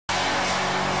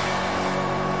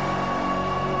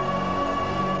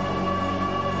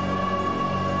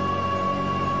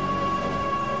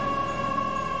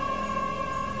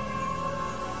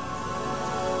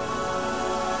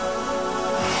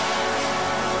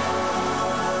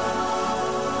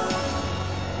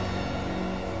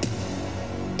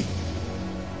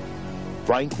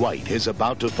Frank White is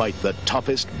about to fight the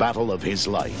toughest battle of his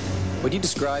life. Would you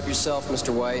describe yourself,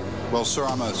 Mr. White? Well, sir,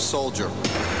 I'm a soldier.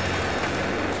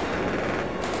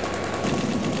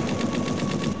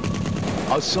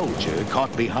 A soldier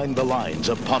caught behind the lines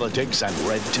of politics and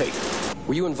red tape.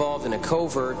 Were you involved in a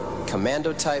covert,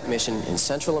 commando-type mission in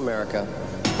Central America?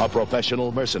 A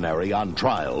professional mercenary on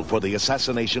trial for the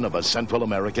assassination of a Central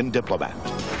American diplomat.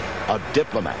 A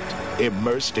diplomat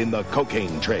immersed in the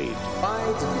cocaine trade. Why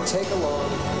did you take along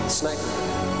the sniper?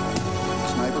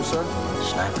 Sniper, sir?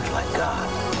 Snipers like God.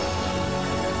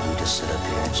 We just sit up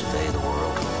here and survey the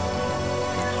world.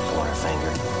 Point our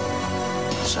finger.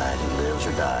 Decide who lives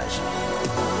or dies.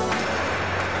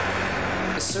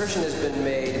 Assertion has been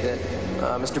made that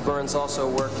Mr. Burns also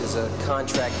worked as a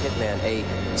contract hitman,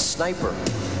 a sniper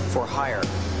for hire.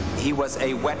 He was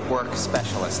a wet work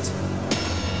specialist.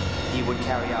 He would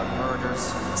carry out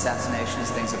murders,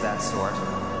 assassinations, things of that sort.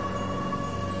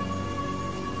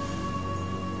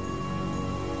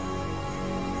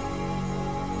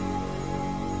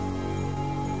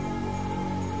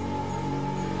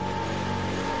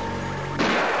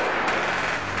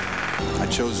 I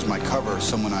chose as my cover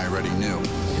someone I already knew.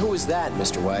 Who was that,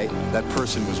 Mr. White? That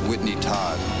person was Whitney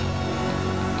Todd.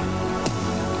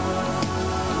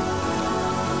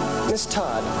 Miss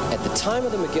Todd, at the time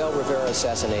of the Miguel Rivera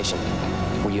assassination,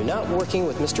 were you not working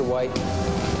with Mr. White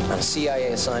on a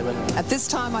CIA assignment? At this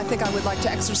time, I think I would like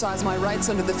to exercise my rights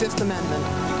under the Fifth Amendment.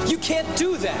 You can't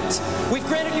do that! We've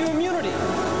granted you immunity!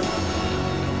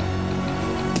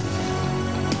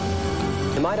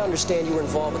 Am I to understand you were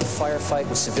involved with a firefight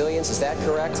with civilians, is that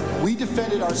correct? We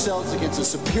defended ourselves against a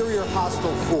superior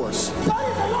hostile force. That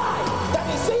is a lie! That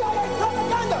is CIA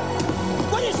propaganda!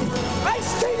 What is it? I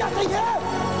see nothing here!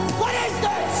 What is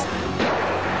this?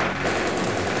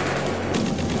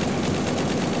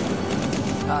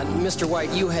 Mr.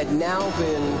 White, you had now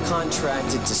been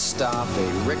contracted to stop a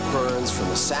Rick Burns from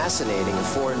assassinating a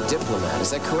foreign diplomat, is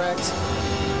that correct?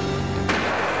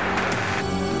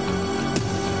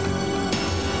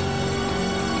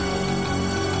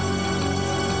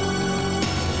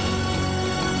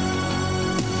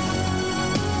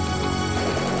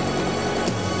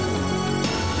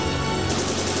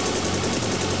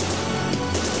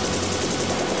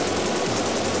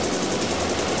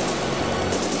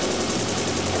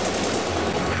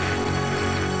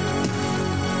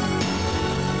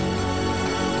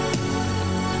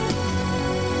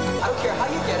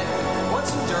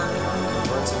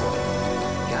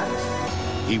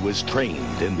 He was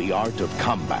trained in the art of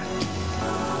combat.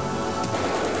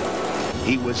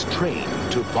 He was trained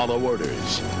to follow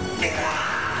orders.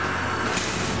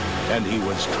 And he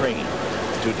was trained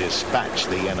to dispatch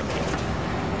the enemy.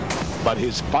 But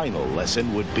his final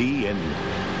lesson would be in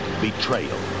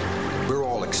betrayal. We're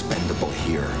all expendable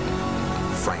here.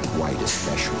 Frank White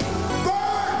especially.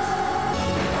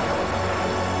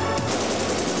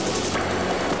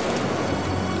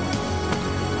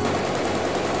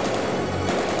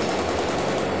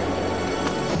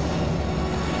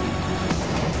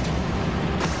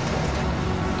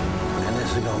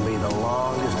 This is going to be the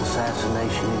longest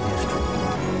assassination in history.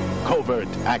 Covert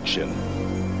action.